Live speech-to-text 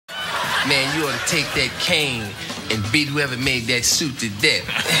Man, you ought to take that cane and beat whoever made that suit to death.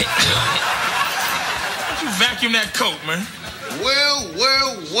 Why don't you vacuum that coat, man? Well.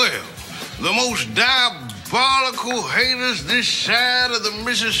 The most diabolical haters this side of the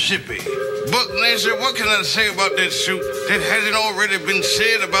Mississippi. Buck Nancy, what can I say about that suit that hasn't already been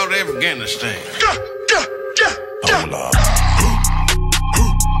said about Afghanistan? Hold up.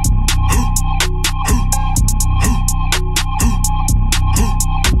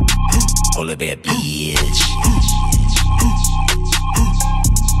 Hold up that bitch.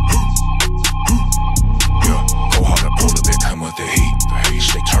 Yeah, go hard up, hold up it, come with the heat.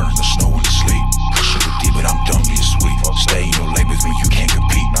 Stay turning the snow in the sleet. Sugar deep, but I'm dumb, you sweet. Stay in your lane with me, you can't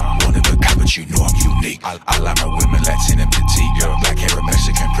compete. One of a kind, but you know I'm unique. I like my women Latin and petite. Black hair or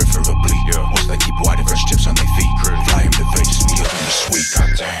Mexican, preferably. Once they keep white, fresh tips on their feet. Fly him to Vegas, me up in the suite.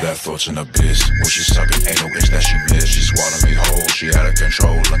 That thoughts in abyss. When she suckin', ain't no inch that she missed. She swallowed me whole, she out of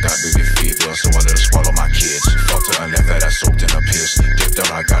control. I got baby feet, so I let her swallow my kids. Fucked her and left that ass soaked in a piss. Dipped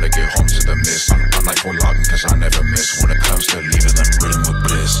out, I gotta get home to the mist. I'm like Floyd Lawton, cause I never miss. When it comes to leaving them ridden with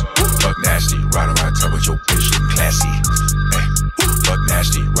bliss. Fuck nasty, ride around town with your bitch, looking classy. Ay, fuck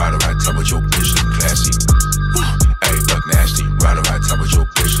nasty, ride around town with your bitch, looking classy. Ay, fuck nasty, ride around town with your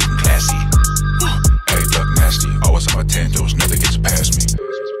bitch, looking classy. Ay, fuck nasty, always on my 10 toes, nothing gets past me.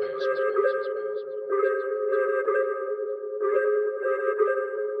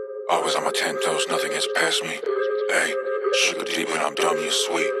 Always on my 10 toes, nothing gets past me. Hey, sugar deep, but I'm dumb, you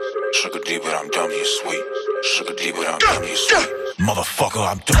sweet. Sugar deep, but I'm dumb, you sweet. Sugar deep, but I'm dumb, you sweet. Motherfucker,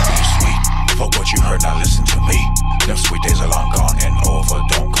 I'm dumb, you sweet. Fuck what you heard, now listen to me. Them sweet days are long gone and over.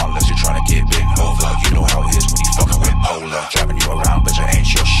 Don't call unless you're trying to get bent over. You know how it is when you fucking with Polar. Driving you around, bitch, I ain't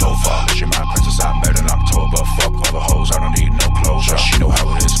your chauffeur. Bitch, you're my princess, I met in October. Fuck all the hoes, I don't need no closure. She know how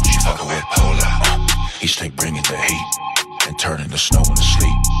it is when she fucking with Polar. He stay bringing the heat and turning the snow into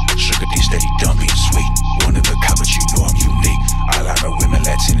sleet. Sugar D steady dumpy and sweet. One of a kind, but you know I'm unique. I like my women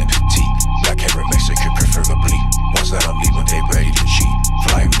Latin and petite. Black hair and Mexican preferably. Ones that I'm leaving, they ready to cheat.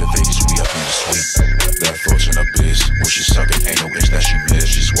 Fly him to Vegas, we up in the suite. That thoughts in abyss. When she suckin', ain't no inch that she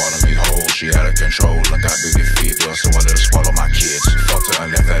missed. She swallowed me whole, she out of control. I got baby feet, so I let her swallow my kids. Fucked her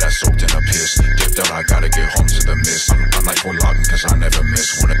and left that ass soaked in a piss. Dipped out, I gotta get home to the mist. I'm like Floyd Lawton, cause I never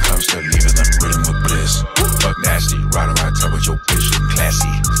miss. When it comes to leaving them ridden with bliss. Fuck nasty, ride around town with your bitch, looking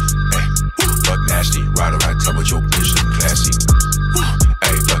classy. Ay, fuck nasty, ride around town with your bitch, looking classy.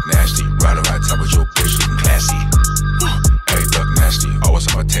 Ay, fuck nasty, ride around town with your bitch, looking classy. Ay, fuck nasty, always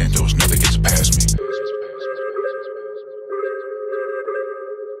on my 10 toes, nothing gets past me.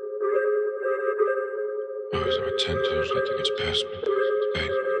 Always on my 10 toes, nothing gets past me. Ay,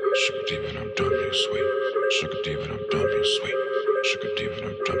 sugar deep and I'm dumb, you sweet. Sugar deep and I'm dumb, you sweet. Sugar deep and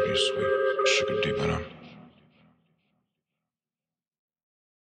I'm dumb, you sweet. Sugar deep and I'm